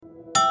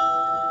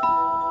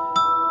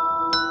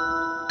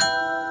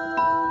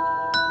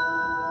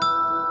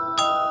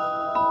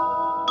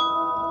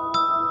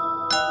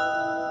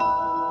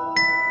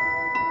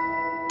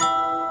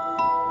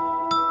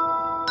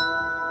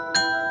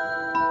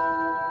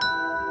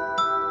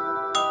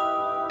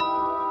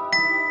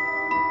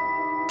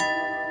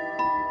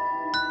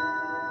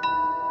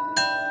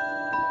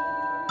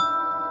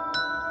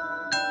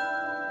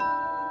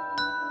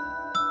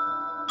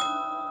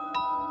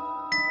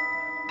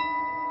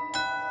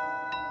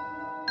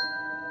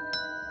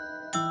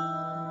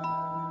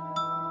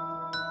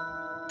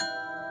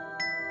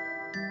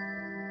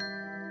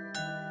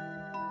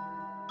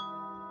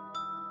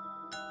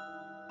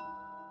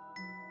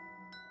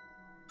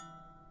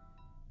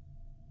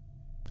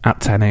At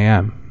 10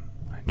 a.m,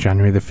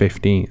 January the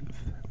 15th,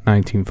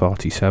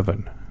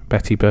 1947,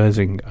 Betty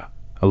Berzinger,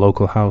 a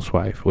local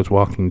housewife, was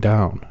walking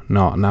down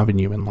Norton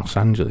Avenue in Los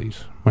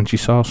Angeles when she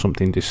saw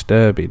something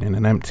disturbing in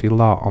an empty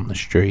lot on the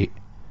street.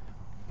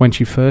 When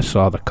she first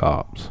saw the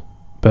corpse,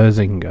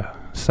 Berzinger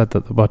said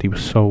that the body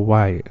was so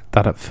white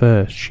that at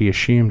first she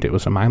assumed it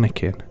was a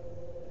mannequin.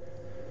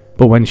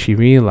 But when she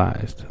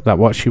realised that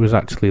what she was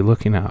actually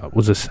looking at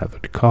was a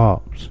severed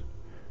corpse,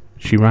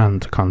 she ran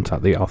to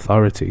contact the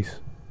authorities.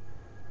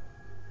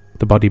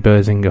 The body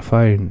Berzinger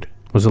found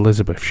was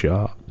Elizabeth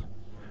Short,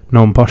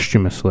 known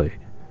posthumously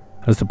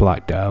as the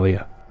Black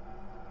Dahlia.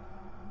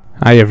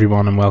 Hi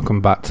everyone and welcome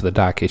back to the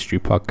Dark History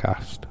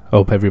Podcast.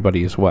 Hope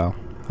everybody is well.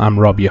 I'm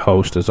Rob, your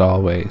host as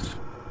always.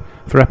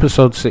 For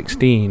episode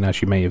 16,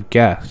 as you may have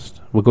guessed,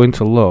 we're going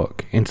to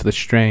look into the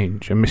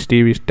strange and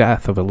mysterious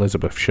death of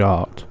Elizabeth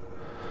Short,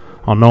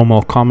 or known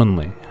more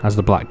commonly as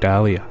the Black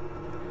Dahlia.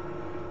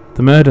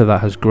 The murder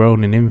that has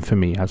grown in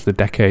infamy as the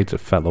decades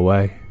have fell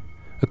away.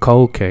 A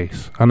cold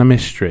case and a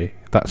mystery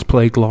that's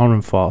plagued law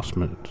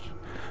enforcement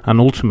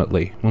and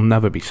ultimately will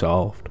never be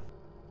solved.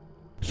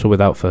 So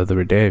without further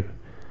ado,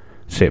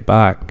 sit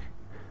back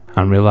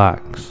and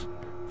relax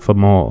for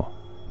more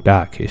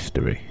dark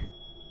history.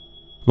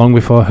 Long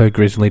before her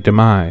grisly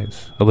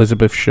demise,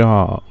 Elizabeth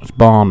Short was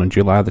born on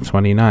July the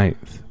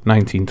 29th,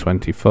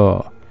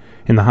 1924,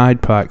 in the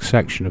Hyde Park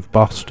section of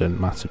Boston,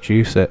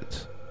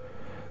 Massachusetts.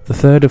 The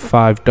third of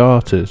 5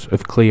 daughters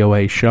of Cleo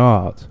A.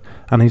 Short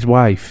and his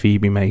wife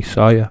Phoebe May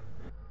Sawyer.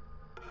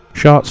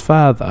 Short's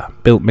father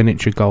built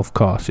miniature golf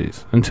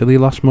courses until he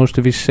lost most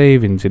of his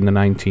savings in the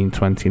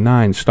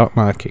 1929 stock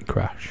market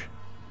crash.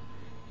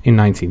 In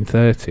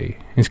 1930,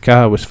 his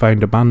car was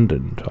found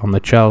abandoned on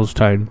the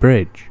Charlestown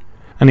Bridge,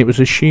 and it was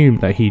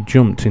assumed that he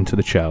jumped into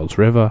the Charles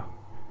River.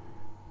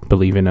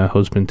 Believing her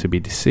husband to be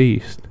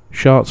deceased,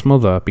 Short's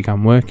mother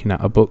began working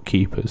at a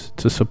bookkeeper's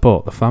to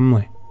support the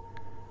family.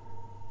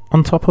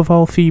 On top of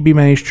all Phoebe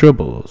May's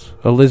troubles,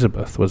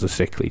 Elizabeth was a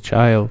sickly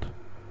child.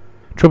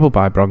 Troubled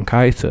by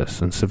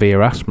bronchitis and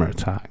severe asthma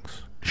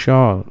attacks,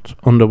 Short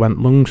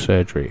underwent lung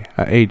surgery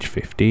at age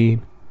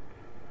 15,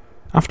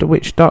 after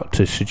which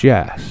doctors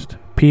suggest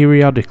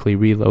periodically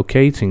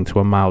relocating to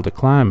a milder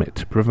climate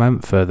to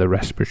prevent further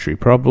respiratory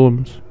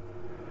problems.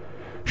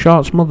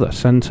 Short's mother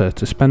sent her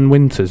to spend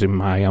winters in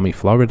Miami,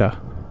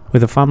 Florida,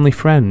 with a family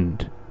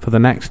friend for the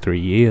next 3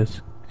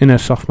 years. In her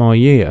sophomore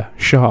year,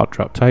 Short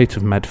dropped out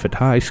of Medford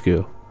High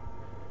School.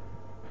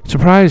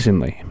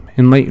 Surprisingly,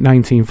 in late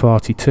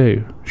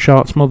 1942,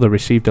 Short's mother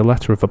received a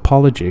letter of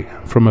apology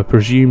from a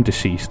presumed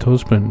deceased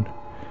husband,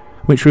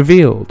 which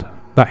revealed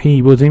that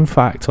he was in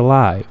fact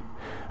alive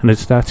and had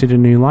started a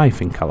new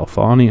life in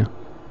California.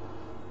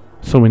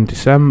 So in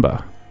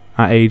December,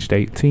 at aged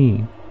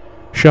 18,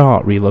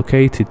 Short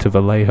relocated to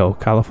Vallejo,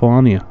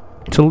 California,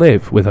 to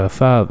live with her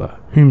father,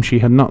 whom she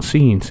had not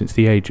seen since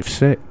the age of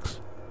 6.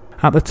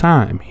 At the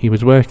time, he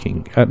was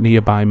working at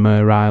nearby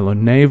Mare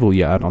Island Naval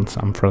Yard on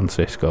San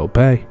Francisco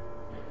Bay.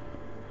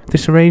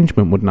 This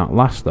arrangement would not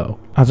last though,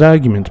 as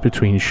arguments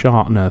between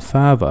Short and her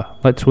father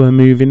led to her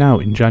moving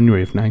out in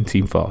January of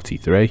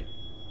 1943.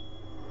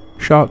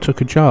 Short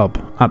took a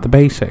job at the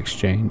base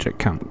exchange at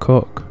Camp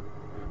Cook,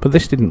 but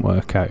this didn't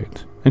work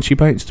out, and she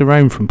bounced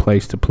around from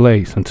place to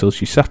place until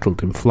she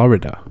settled in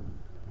Florida.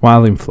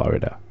 While in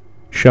Florida,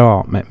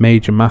 Short met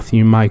Major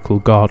Matthew Michael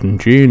Gordon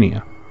Jr.,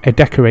 a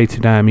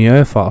decorated Army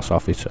Air Force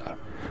officer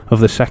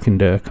of the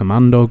 2nd Air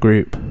Commando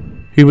Group,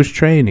 who was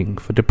training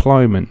for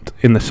deployment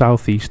in the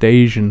Southeast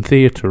Asian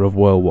theatre of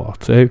World War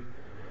II.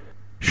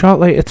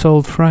 Short later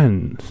told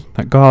friends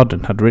that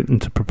Gordon had written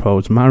to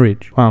propose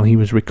marriage while he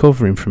was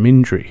recovering from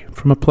injury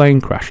from a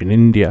plane crash in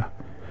India,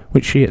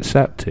 which she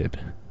accepted.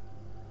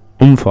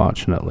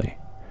 Unfortunately,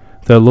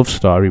 their love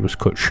story was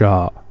cut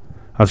short,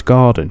 as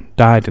Gordon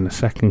died in a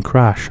second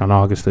crash on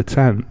August the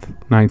 10th,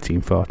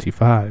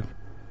 1945.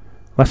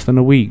 Less than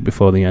a week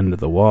before the end of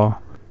the war.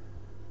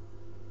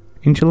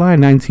 In July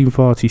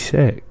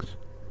 1946,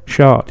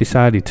 Short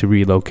decided to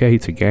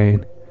relocate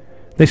again,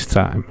 this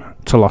time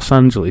to Los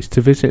Angeles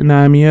to visit an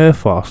Army Air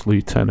Force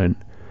Lieutenant,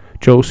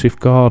 Joseph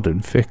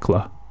Gordon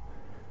Fickler,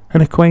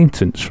 an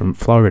acquaintance from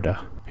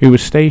Florida, who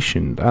was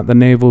stationed at the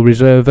Naval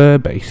Reserve Air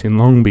Base in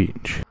Long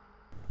Beach.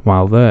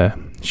 While there,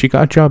 she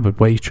got a job at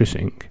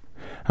waitressing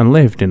and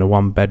lived in a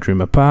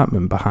 1-bedroom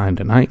apartment behind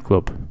a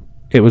nightclub.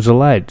 It was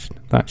alleged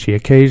that she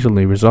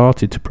occasionally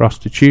resorted to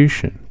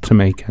prostitution to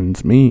make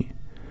ends meet,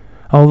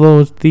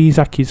 although these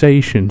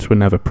accusations were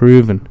never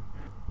proven.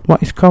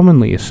 What is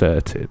commonly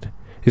asserted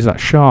is that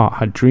Short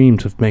had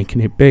dreams of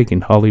making it big in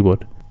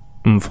Hollywood.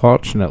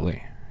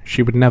 Unfortunately,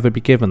 she would never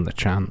be given the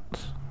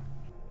chance.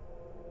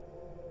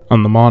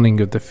 On the morning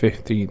of the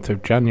 15th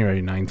of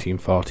January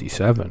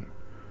 1947,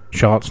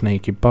 Short's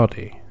naked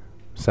body,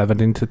 severed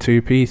into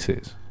 2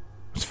 pieces,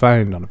 was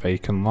found on a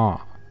vacant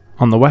lot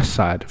on the west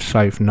side of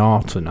South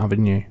Norton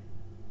Avenue,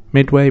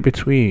 midway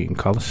between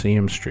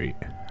Coliseum Street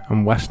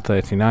and West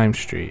 39th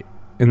Street,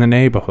 in the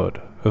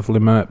neighbourhood of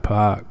Leimert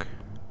Park.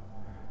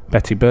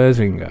 Betty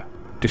Berzinger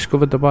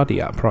discovered the body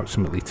at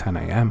approximately 10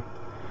 a.m,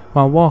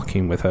 while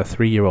walking with her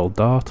 3-year-old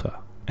daughter,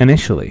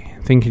 initially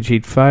thinking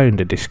she'd found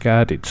a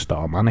discarded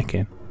store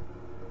mannequin.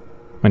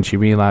 When she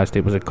realised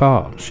it was a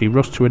corpse, she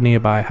rushed to a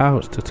nearby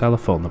house to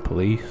telephone the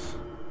police.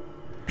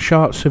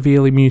 Short's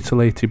severely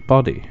mutilated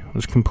body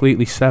was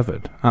completely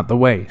severed at the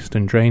waist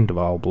and drained of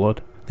all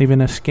blood, leaving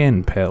her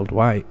skin paled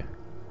white.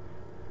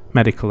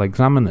 Medical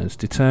examiners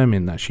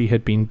determined that she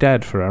had been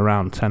dead for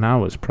around 10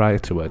 hours prior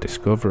to her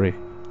discovery,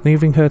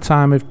 leaving her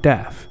time of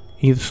death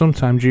either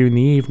sometime during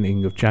the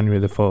evening of January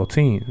the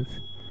 14th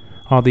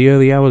or the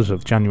early hours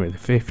of January the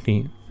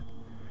 15th.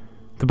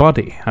 The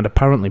body had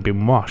apparently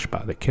been washed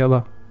by the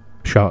killer.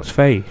 Short's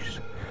face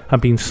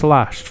had been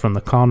slashed from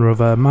the corner of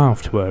her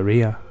mouth to her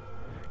ear,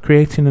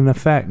 creating an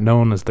effect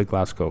known as the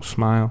Glasgow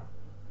smile.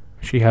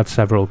 She had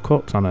several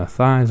cuts on her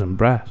thighs and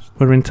breasts,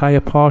 where entire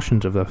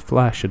portions of her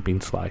flesh had been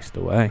sliced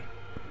away.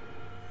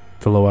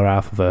 The lower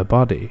half of her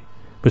body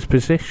was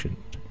positioned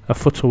a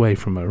foot away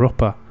from her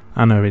upper,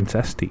 and her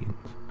intestines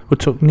were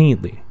tucked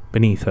neatly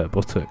beneath her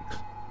buttocks.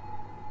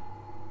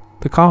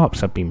 The corpse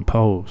had been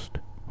posed,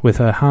 with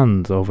her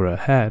hands over her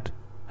head,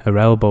 her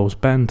elbows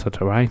bent at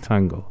a right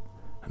angle,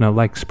 and her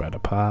legs spread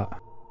apart.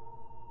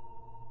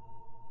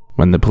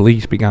 When the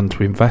police began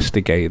to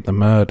investigate the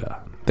murder,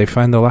 they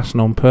found the last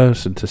known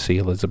person to see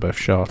Elizabeth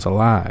Short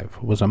alive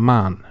was a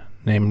man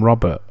named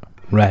Robert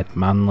Red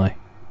Manley.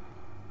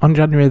 On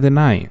January the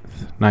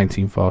 9th,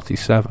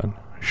 1947,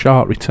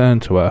 Short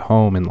returned to her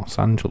home in Los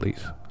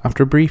Angeles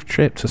after a brief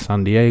trip to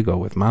San Diego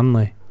with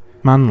Manley.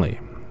 Manley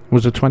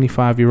was a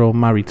 25-year-old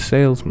married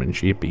salesman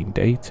she had been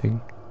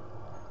dating.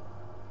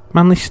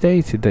 Manley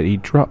stated that he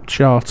dropped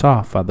Short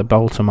off at the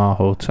Baltimore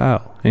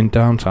Hotel in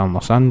downtown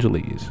Los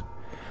Angeles,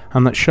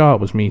 and that Short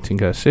was meeting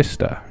her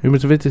sister, who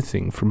was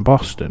visiting from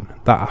Boston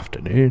that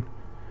afternoon.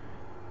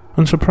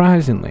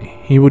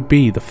 Unsurprisingly, he would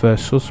be the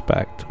first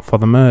suspect for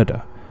the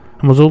murder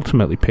and was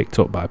ultimately picked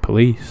up by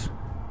police.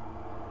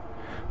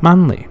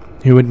 Manley,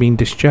 who had been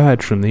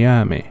discharged from the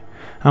army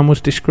and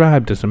was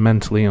described as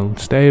mentally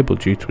unstable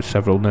due to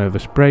several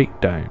nervous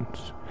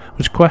breakdowns,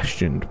 was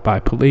questioned by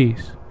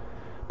police,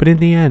 but in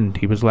the end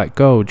he was let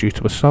go due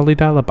to a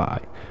solid alibi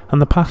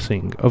and the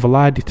passing of a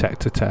lie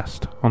detector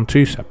test on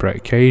 2 separate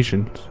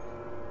occasions.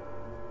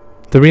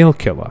 The real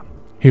killer,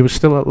 who was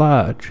still at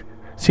large,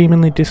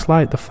 seemingly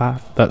disliked the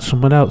fact that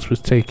someone else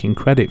was taking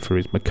credit for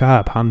his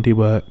macabre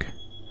handiwork.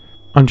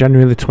 On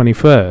January the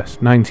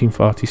 21st,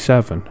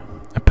 1947,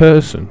 a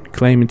person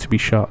claiming to be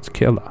Short's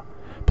killer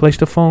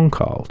placed a phone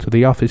call to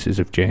the offices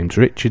of James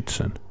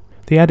Richardson,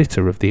 the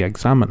editor of the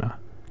Examiner,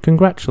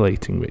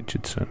 congratulating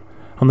Richardson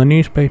on the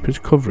newspaper's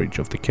coverage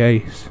of the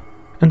case,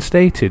 and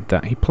stated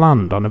that he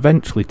planned on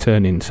eventually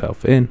turning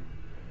himself in,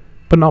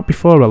 but not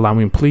before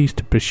allowing police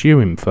to pursue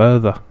him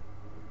further.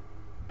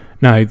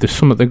 Now, there's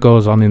something that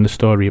goes on in the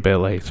story a bit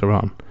later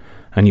on,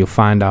 and you'll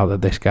find out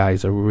that this guy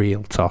is a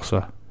real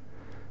tosser.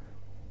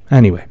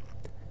 Anyway,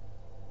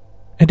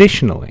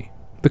 additionally,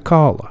 the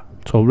caller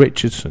told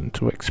Richardson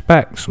to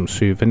expect some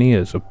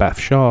souvenirs of Beth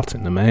Short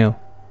in the mail.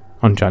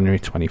 On January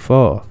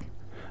 24th,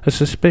 a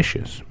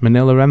suspicious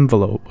manila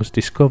envelope was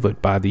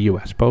discovered by the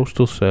US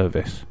Postal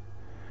Service.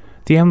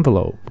 The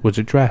envelope was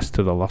addressed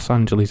to the Los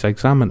Angeles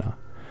Examiner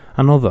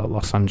and other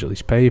Los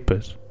Angeles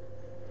papers,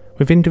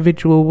 with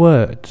individual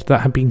words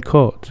that had been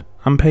cut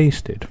and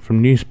pasted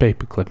from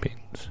newspaper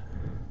clippings.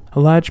 A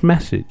large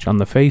message on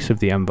the face of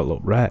the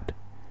envelope read,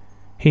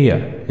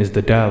 "Here is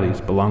the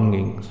Dahlia's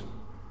belongings.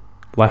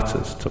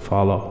 Letters to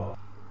follow."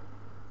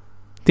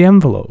 The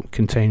envelope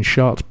contained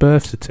Short's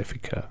birth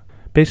certificate,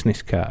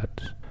 business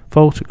cards,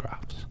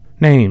 photographs,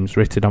 names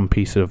written on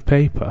pieces of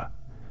paper,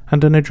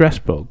 and an address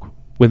book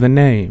with a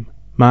name,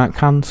 Mark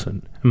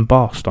Hansen,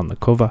 embossed on the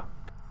cover.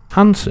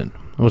 Hansen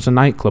was a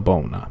nightclub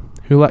owner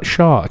who let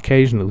Short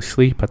occasionally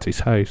sleep at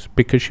his house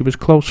because she was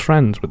close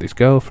friends with his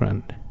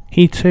girlfriend.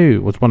 He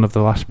too was one of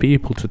the last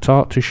people to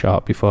talk to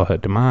Short before her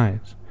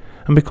demise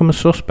and become a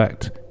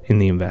suspect in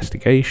the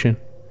investigation.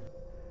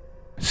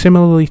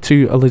 Similarly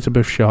to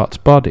Elizabeth Short's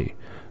body,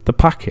 the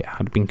packet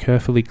had been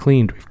carefully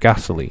cleaned with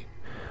gasoline,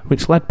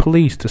 which led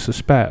police to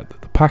suspect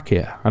that the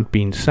packet had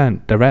been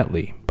sent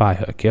directly by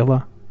her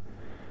killer.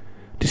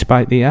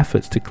 Despite the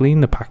efforts to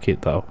clean the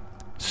packet though,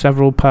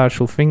 several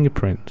partial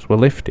fingerprints were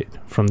lifted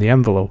from the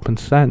envelope and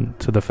sent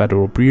to the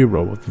Federal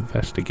Bureau of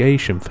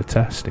Investigation for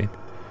testing.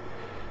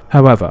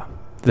 However,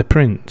 the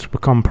prints were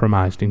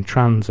compromised in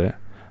transit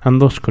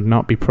and thus could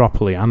not be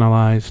properly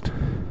analysed.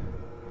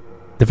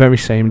 The very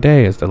same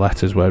day as the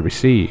letters were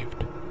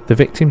received, the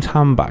victim's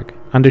handbag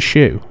and a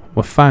shoe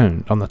were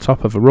found on the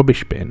top of a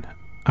rubbish bin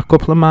a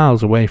couple of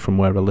miles away from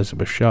where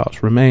Elizabeth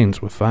Short's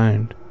remains were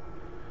found.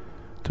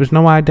 There was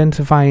no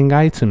identifying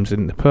items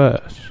in the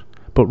purse,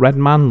 but Red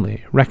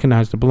Manley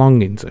recognised the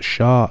belongings as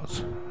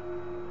Short's.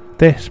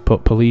 This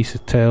put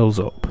police's tails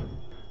up.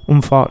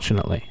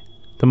 Unfortunately,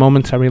 the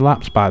momentary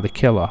lapse by the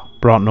killer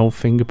brought no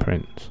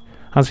fingerprints,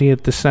 as he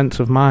had the sense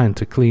of mind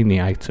to clean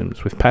the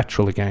items with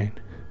petrol again.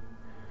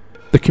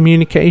 The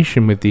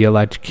communication with the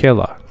alleged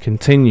killer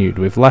continued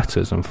with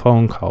letters and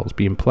phone calls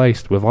being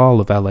placed with all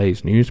of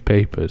LA's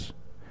newspapers.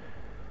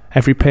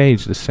 Every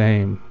page the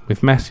same,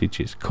 with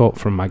messages cut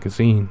from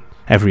magazines.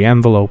 Every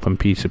envelope and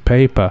piece of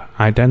paper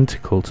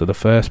identical to the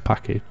first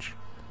package.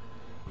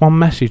 One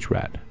message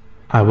read,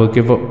 "I will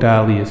give up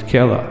Dahlia's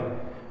killer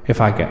if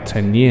I get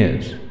 10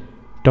 years.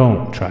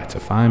 Don't try to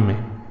find me."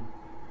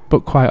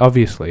 But quite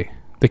obviously,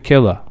 the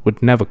killer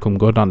would never come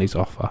good on his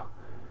offer.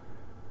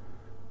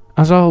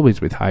 As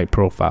always with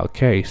high-profile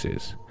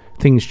cases,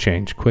 things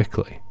changed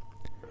quickly.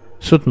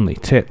 Suddenly,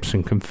 tips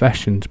and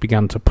confessions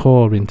began to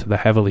pour into the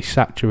heavily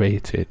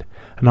saturated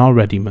and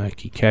already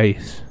murky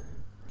case.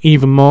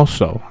 Even more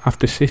so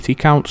after City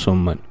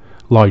Councilman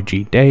Lloyd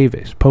G.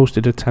 Davis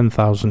posted a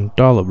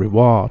 $10,000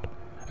 reward,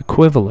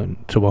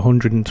 equivalent to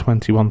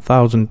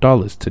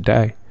 $121,000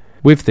 today.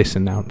 With this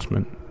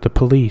announcement, the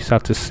police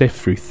had to sift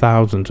through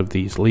thousands of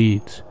these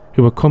leads,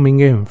 who were coming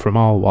in from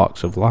all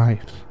walks of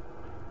life.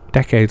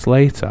 Decades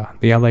later,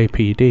 the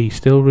LAPD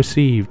still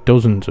received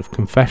dozens of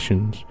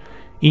confessions,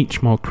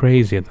 each more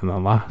crazy than the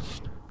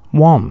last.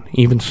 One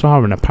even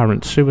saw an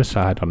apparent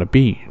suicide on a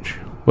beach,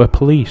 where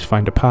police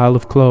find a pile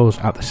of clothes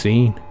at the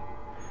scene.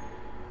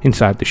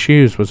 Inside the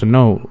shoes was a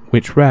note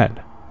which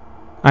read,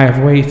 "I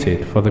have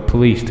waited for the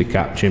police to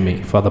capture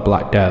me for the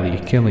Black Dahlia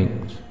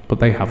killings, but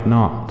they have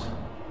not.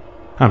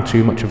 I'm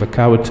too much of a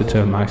coward to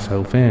turn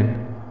myself in,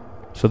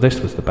 so this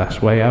was the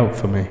best way out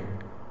for me."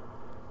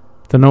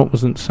 The note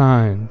wasn't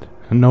signed,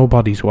 and no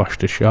bodies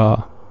washed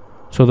ashore,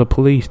 so the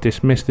police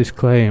dismissed this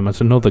claim as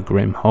another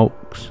grim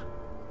hoax.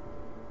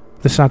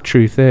 The sad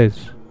truth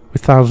is,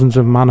 with thousands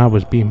of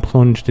man-hours being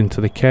plunged into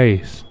the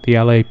case, the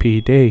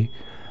LAPD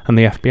and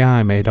the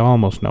FBI made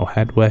almost no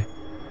headway,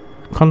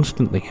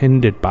 constantly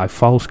hindered by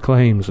false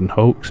claims and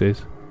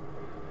hoaxes.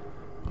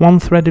 One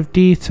thread of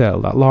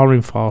detail that law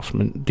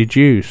enforcement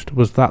deduced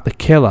was that the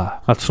killer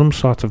had some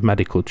sort of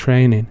medical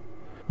training.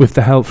 With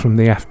the help from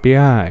the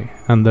FBI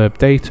and their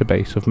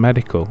database of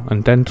medical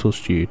and dental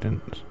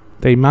students,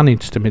 they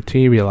managed to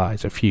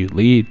materialise a few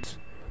leads,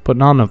 but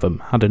none of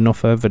them had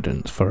enough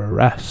evidence for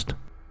arrest.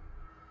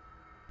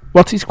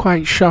 What is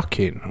quite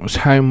shocking was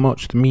how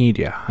much the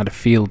media had a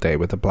field day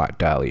with the Black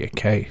Dahlia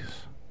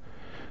case.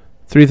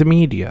 Through the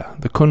media,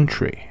 the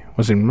country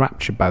was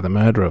enraptured by the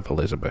murder of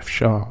Elizabeth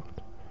Short.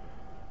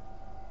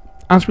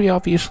 As we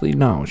obviously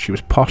know, she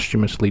was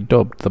posthumously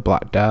dubbed the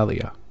Black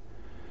Dahlia,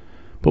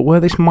 but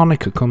where this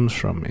moniker comes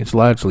from is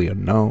largely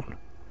unknown.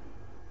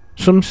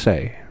 Some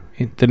say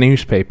the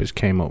newspapers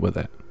came up with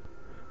it.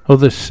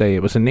 Others say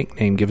it was a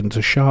nickname given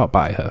to Short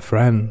by her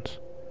friends.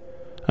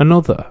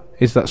 Another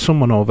is that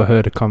someone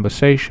overheard a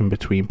conversation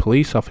between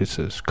police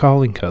officers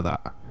calling her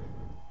that.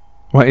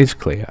 What is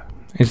clear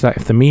is that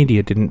if the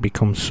media didn't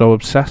become so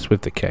obsessed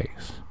with the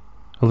case,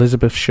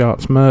 Elizabeth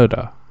Short's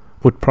murder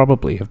would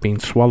probably have been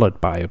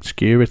swallowed by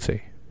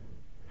obscurity.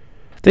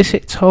 This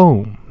hits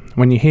home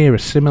when you hear a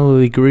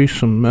similarly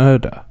gruesome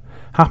murder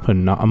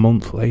happen not a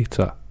month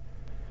later.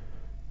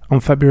 On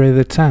February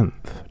the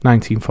 10th,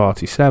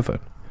 1947,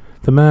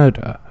 the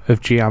murder of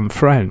Jeanne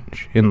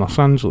French in Los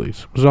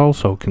Angeles was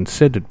also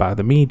considered by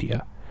the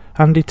media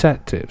and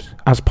detectives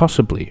as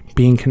possibly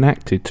being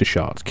connected to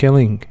Short's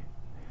killing.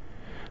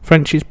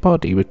 French's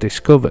body was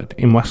discovered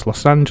in West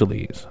Los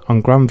Angeles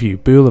on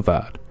Grandview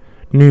Boulevard,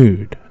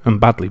 nude and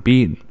badly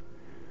beaten.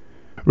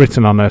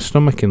 Written on her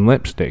stomach in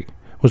lipstick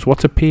was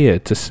what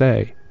appeared to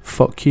say,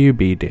 "Fuck you,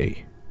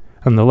 BD,"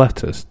 and the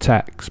letters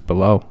text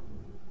below.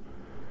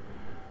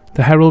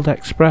 The Herald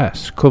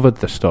Express covered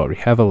the story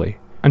heavily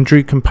and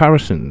drew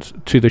comparisons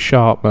to the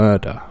Short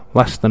murder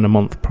less than a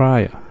month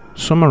prior,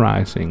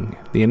 summarising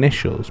the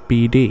initials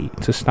BD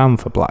to stand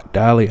for Black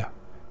Dahlia.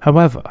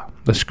 However,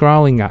 the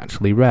scrawling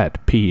actually read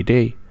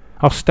PD,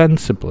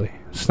 ostensibly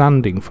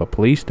standing for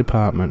Police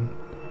Department.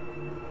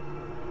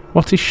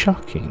 What is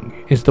shocking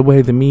is the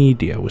way the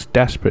media was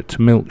desperate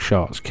to milk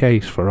Short's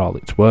case for all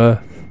it's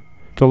worth.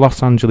 The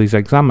Los Angeles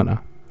Examiner,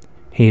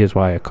 here's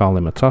why I call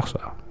him a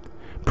tosser,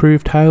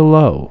 proved how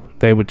low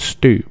they would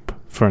stoop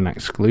for an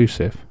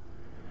exclusive.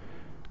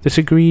 This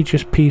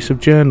egregious piece of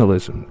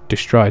journalism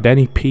destroyed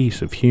any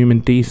piece of human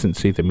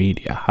decency the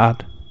media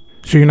had.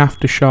 Soon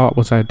after Short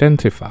was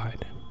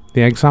identified,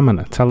 the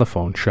Examiner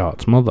telephoned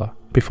Short's mother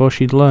before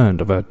she'd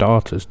learned of her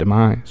daughter's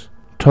demise,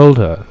 told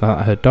her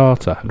that her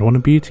daughter had won a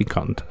beauty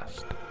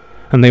contest,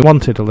 and they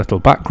wanted a little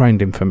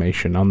background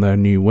information on their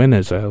new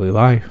winner's early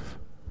life.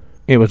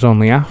 It was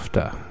only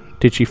after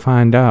did she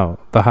find out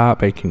the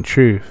heartbreaking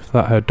truth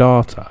that her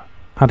daughter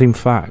had in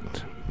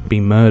fact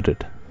been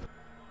murdered.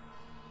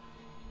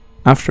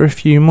 After a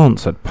few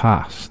months had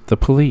passed, the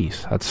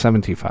police had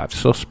 75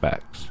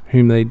 suspects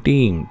whom they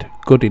deemed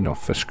good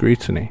enough for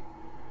scrutiny.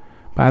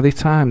 By the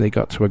time they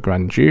got to a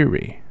grand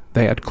jury,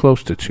 they had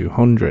close to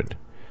 200,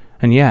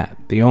 and yet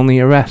the only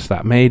arrests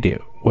that made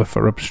it were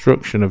for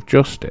obstruction of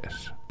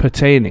justice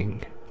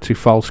pertaining to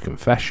false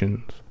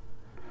confessions.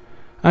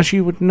 As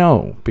you would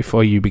know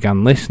before you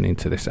began listening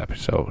to this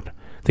episode,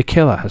 the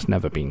killer has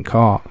never been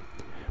caught,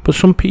 but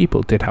some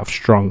people did have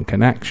strong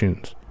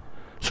connections,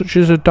 such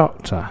as a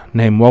doctor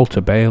named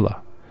Walter Baylor,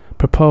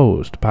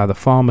 proposed by the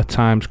former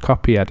Times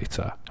copy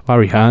editor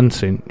Larry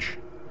Hansich.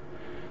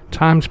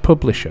 Times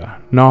publisher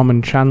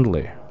Norman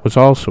Chandler was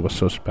also a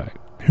suspect,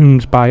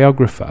 whose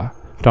biographer,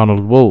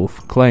 Donald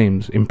Wolfe,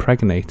 claims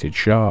impregnated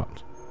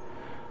Short.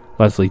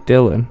 Leslie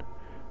Dillon,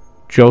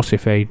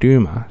 Joseph A.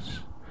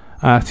 Dumas,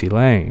 Artie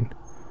Lane,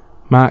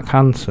 Mark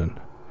Hansen,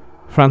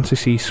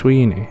 Francis E.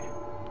 Sweeney,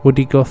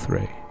 Woody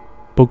Guthrie,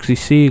 Bugsy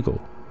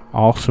Siegel,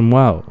 Orson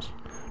Welles,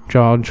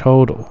 George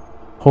Hodel,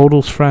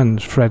 Hodel's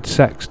friends Fred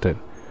Sexton,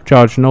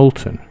 George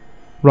Knowlton,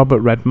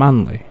 Robert Red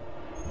Manley,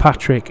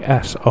 Patrick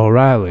S.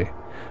 O'Reilly,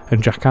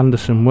 and Jack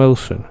Anderson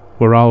Wilson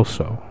were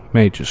also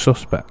major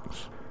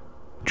suspects.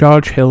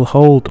 George Hill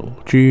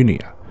Holdall,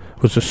 Jr.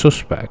 was a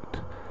suspect.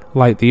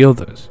 Like the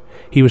others,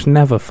 he was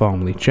never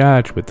formally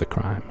charged with the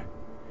crime.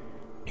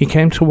 He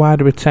came to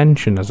wider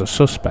attention as a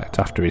suspect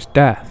after his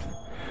death,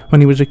 when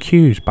he was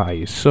accused by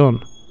his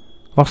son,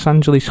 Los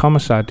Angeles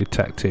homicide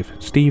detective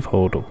Steve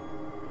Holdall,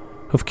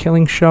 of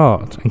killing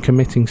Short and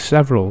committing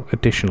several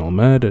additional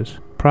murders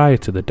prior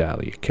to the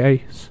Dahlia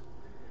case.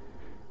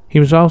 He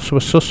was also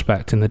a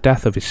suspect in the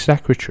death of his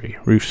secretary,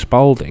 Ruth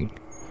Spaulding,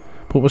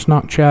 but was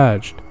not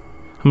charged,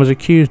 and was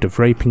accused of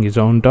raping his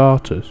own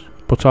daughters,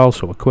 but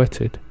also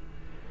acquitted.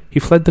 He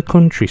fled the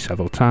country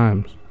several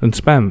times, and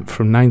spent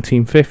from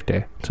 1950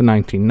 to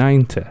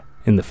 1990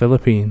 in the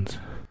Philippines.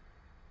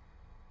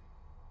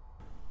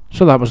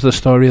 So that was the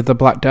story of the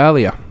Black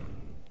Dahlia.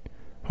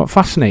 What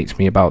fascinates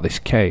me about this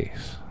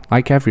case,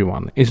 like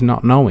everyone, is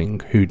not knowing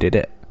who did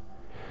it.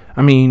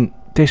 I mean,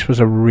 this was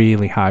a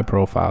really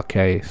high-profile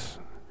case,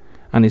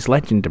 and is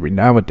legendary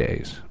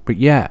nowadays, but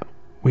yet,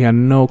 we are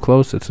no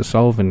closer to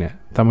solving it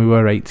than we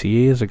were 80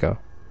 years ago.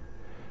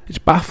 It's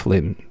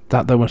baffling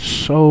that there were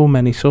so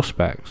many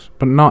suspects,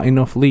 but not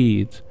enough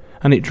leads,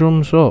 and it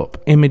drums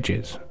up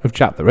images of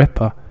Jack the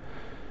Ripper.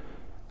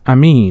 I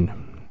mean,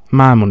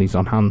 my money's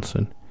on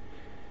Hansen.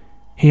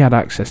 He had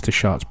access to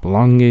Short's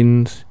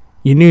belongings.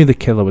 You knew the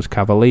killer was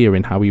cavalier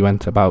in how he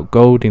went about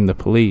goading the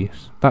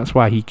police. That's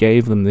why he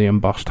gave them the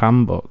embossed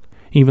handbook,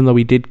 even though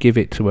he did give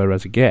it to her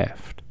as a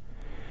gift.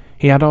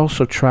 He had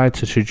also tried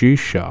to seduce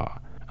Short,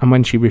 and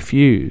when she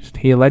refused,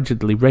 he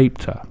allegedly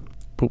raped her,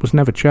 but was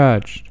never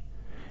charged.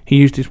 He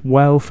used his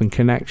wealth and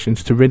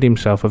connections to rid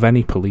himself of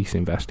any police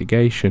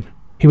investigation.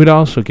 He would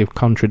also give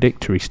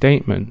contradictory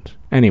statements.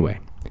 Anyway,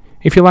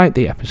 if you liked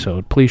the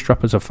episode, please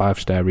drop us a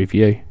 5-star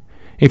review.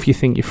 If you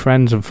think your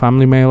friends and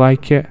family may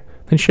like it,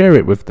 then share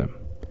it with them.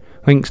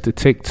 Links to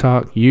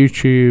TikTok,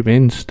 YouTube,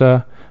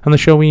 Insta, and the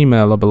show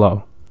email are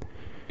below.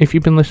 If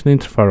you've been listening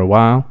for a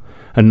while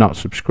and not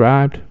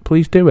subscribed,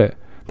 please do it.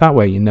 That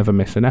way you never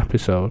miss an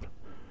episode.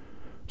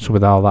 So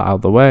with all that out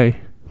of the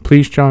way,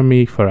 please join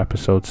me for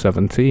episode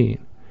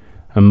 17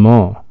 and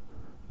more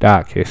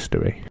dark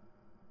history.